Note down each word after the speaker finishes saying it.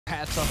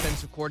Pats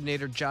offensive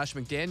coordinator Josh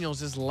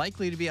McDaniels is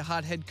likely to be a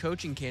hot head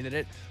coaching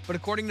candidate, but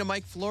according to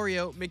Mike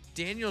Florio,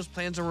 McDaniels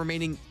plans on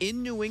remaining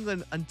in New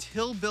England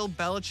until Bill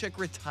Belichick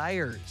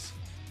retires.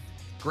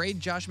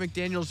 Grade Josh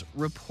McDaniels'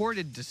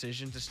 reported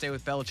decision to stay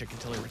with Belichick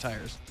until he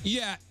retires.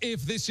 Yeah,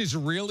 if this is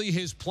really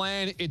his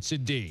plan, it's a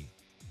D.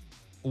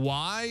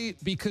 Why?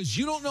 Because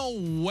you don't know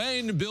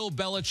when Bill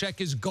Belichick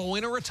is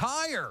going to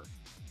retire.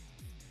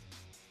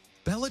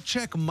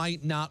 Belichick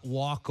might not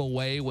walk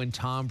away when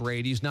Tom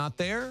Brady's not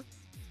there.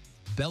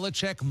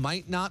 Belichick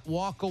might not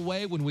walk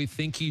away when we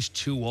think he's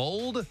too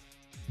old.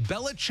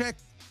 Belichick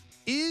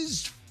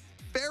is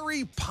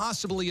very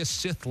possibly a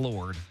Sith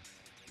Lord,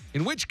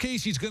 in which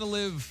case he's going to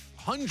live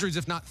hundreds,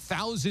 if not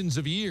thousands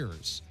of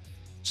years.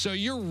 So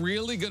you're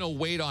really going to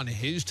wait on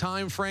his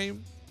time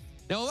frame?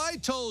 Now, if I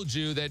told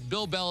you that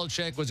Bill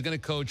Belichick was going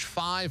to coach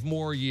 5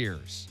 more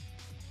years,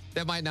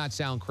 that might not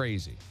sound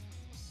crazy.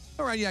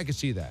 All right, yeah, I can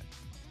see that.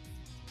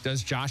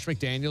 Does Josh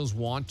McDaniels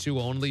want to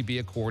only be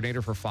a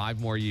coordinator for 5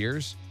 more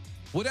years?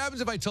 What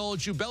happens if I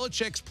told you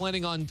Belichick's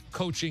planning on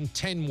coaching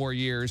 10 more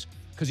years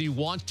because he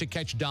wants to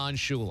catch Don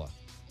Shula?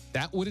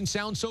 That wouldn't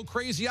sound so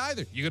crazy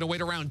either. You're going to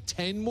wait around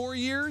 10 more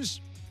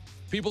years?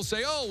 People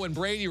say, oh, when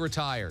Brady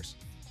retires.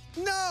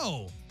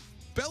 No.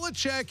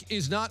 Belichick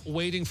is not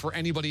waiting for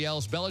anybody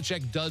else.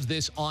 Belichick does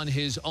this on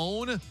his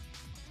own.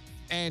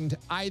 And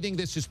I think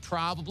this is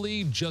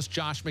probably just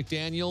Josh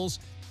McDaniels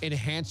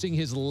enhancing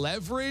his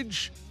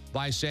leverage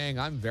by saying,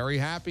 I'm very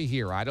happy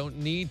here. I don't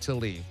need to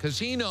leave. Because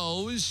he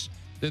knows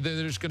that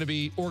there's going to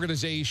be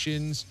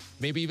organizations,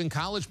 maybe even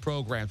college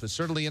programs, but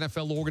certainly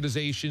NFL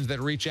organizations that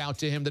reach out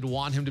to him that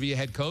want him to be a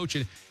head coach.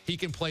 And he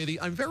can play the,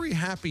 I'm very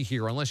happy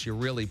here unless you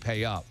really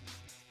pay up.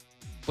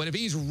 But if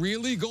he's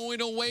really going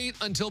to wait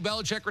until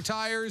Belichick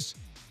retires,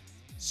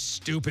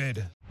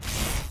 stupid.